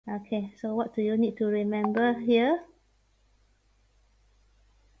Okay, so what do you need to remember here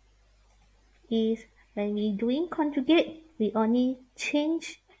is when we doing conjugate, we only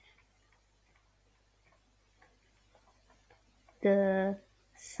change the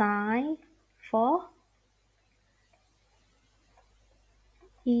sign for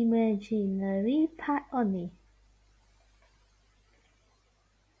imaginary part only.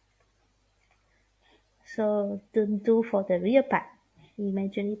 So don't do for the real part,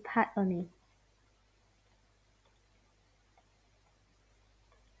 imaginary part only.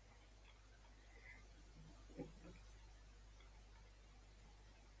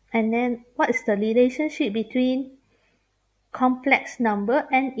 And then what is the relationship between complex number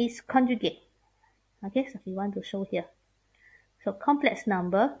and its conjugate? Okay, so we want to show here. So complex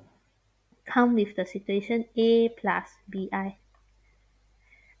number come with the situation a plus bi.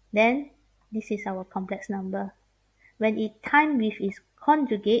 Then this is our complex number. When it time with its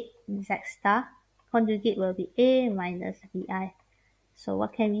conjugate, z star, conjugate will be a minus bi. So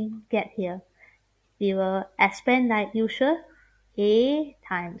what can we get here? We will expand like usual. A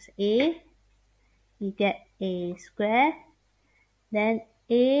times a, we get a square. Then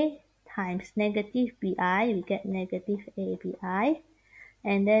a times negative bi, we get negative abi.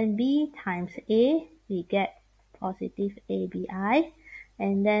 And then b times a, we get positive abi.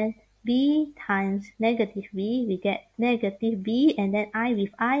 And then b times negative b, we get negative b. And then I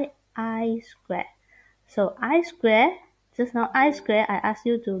with I square. So I square, just now I square, I ask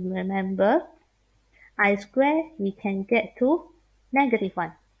you to remember. I square, we can get to negative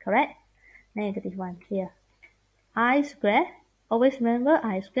 1, correct? Negative 1 here. I square, always remember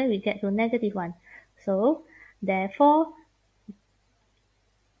I square, we get to negative 1. So, therefore,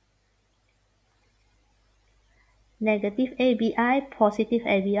 negative abi, positive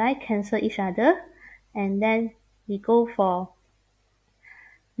abi cancel each other. And then we go for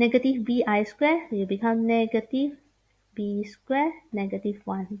negative bi square, will become negative b square, negative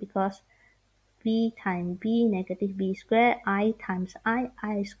 1, because b times b, negative b square, I times I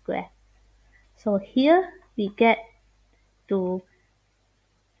square. So here we get to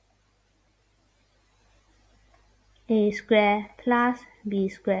a square plus b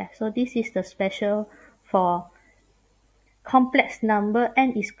square. So this is the special for complex number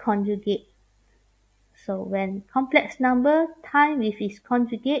and its conjugate. So when complex number time with its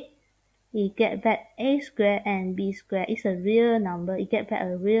conjugate, it get back a square and b square. It's a real number. It get back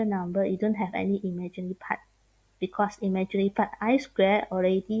a real number. It don't have any imaginary part, because imaginary part I square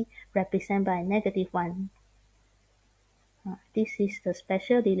already represented by negative 1. This is the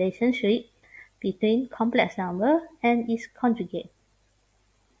special relationship between complex number and its conjugate.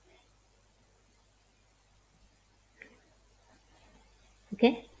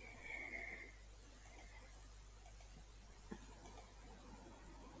 Okay.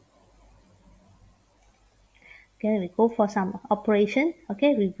 Okay, we go for some operation.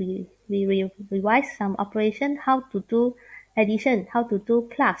 Okay, we revise some operation, how to do addition, how to do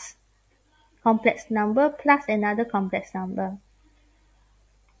plus. Complex number plus another complex number.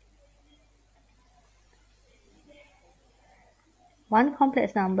 One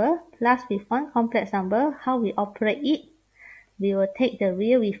complex number plus with one complex number, how we operate it? We will take the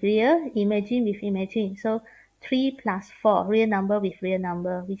real with real, imagine with imagine. So 3 plus 4, real number with real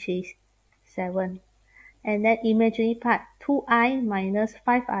number, which is 7. And then imaginary part, 2i minus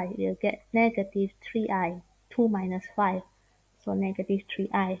 5i, we'll get negative 3i. 2 minus 5, so negative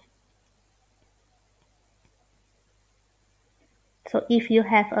 3i. So if you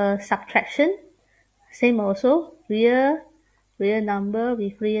have a subtraction, same also, real number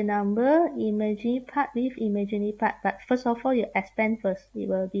with real number, imaginary part with imaginary part. But first of all, you expand first. It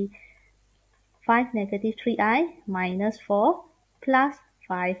will be 5 negative 3i minus 4 plus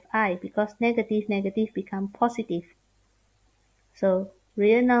 5i, because negative become positive. So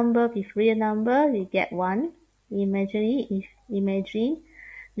real number with real number, we get 1. Imaginary, if imagine,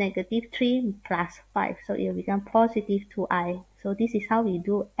 negative 3 plus 5. So it will become positive 2i. So this is how we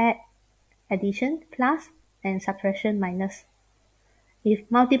do addition, plus, and subtraction, minus.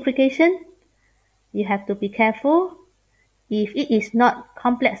 If multiplication, you have to be careful. If it is not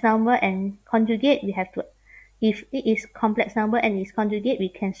complex number and conjugate, we have to, if it is complex number and its conjugate, we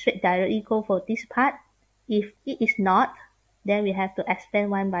can straight directly go for this part. If it is not, then we have to expand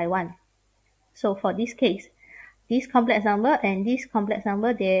one by one. So for this case, this complex number and this complex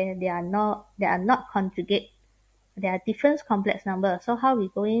number, they are not conjugate. They are different complex number. So how we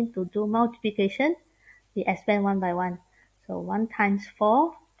going to do multiplication? We expand one by one. So 1 times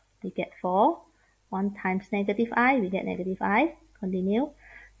 4, we get 4. 1 times negative I, we get negative I. Continue.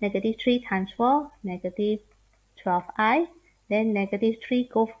 Negative 3 times 4, negative 12i. Then negative 3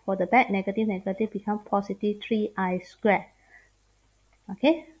 go for the back, negative negative become positive 3i squared.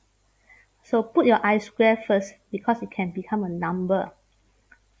 Okay, so put your I square first because it can become a number.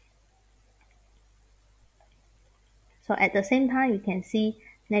 So at the same time, you can see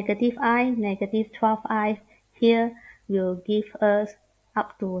negative I, negative 12i here will give us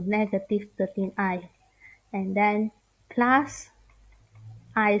up to negative 13i. And then plus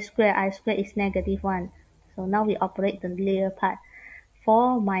I square is negative 1. So now we operate the layer part.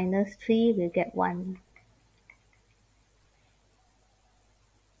 4 minus 3 will get 1.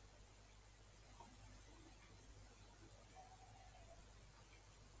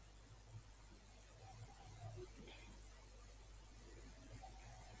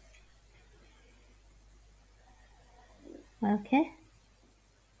 Okay,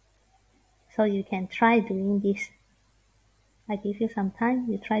 so you can try doing this. I give you some time,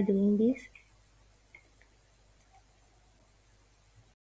 you try doing this.